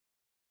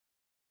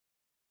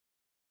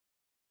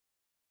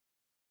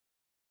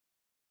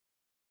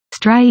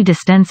Striae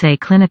Distensae.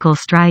 Clinical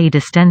striae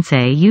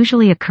distensae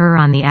usually occur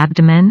on the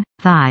abdomen,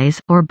 thighs,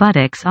 or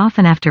buttocks,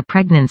 often after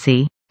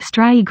pregnancy.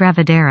 Striae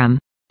gravidarum,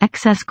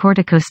 excess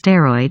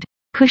corticosteroid,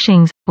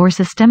 Cushing's, or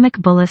systemic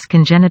bullous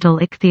congenital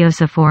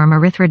ichthyosiform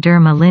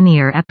erythroderma.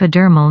 Linear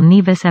epidermal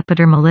nevus.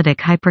 Epidermolytic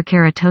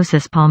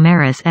hyperkeratosis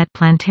palmaris et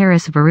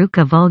plantaris.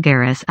 Verruca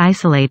vulgaris.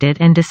 Isolated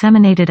and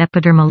disseminated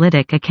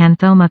epidermolytic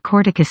acanthoma.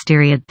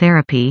 Corticosteroid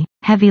therapy,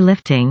 heavy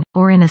lifting,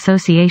 or in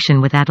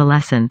association with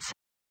adolescents.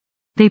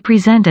 They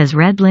present as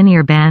red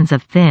linear bands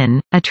of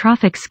thin,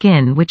 atrophic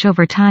skin which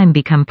over time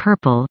become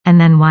purple, and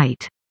then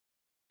white.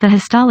 The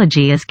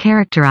histology is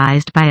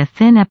characterized by a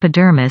thin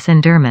epidermis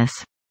and dermis.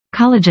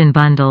 Collagen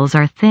bundles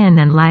are thin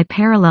and lie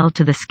parallel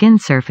to the skin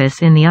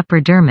surface in the upper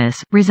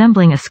dermis,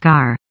 resembling a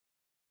scar.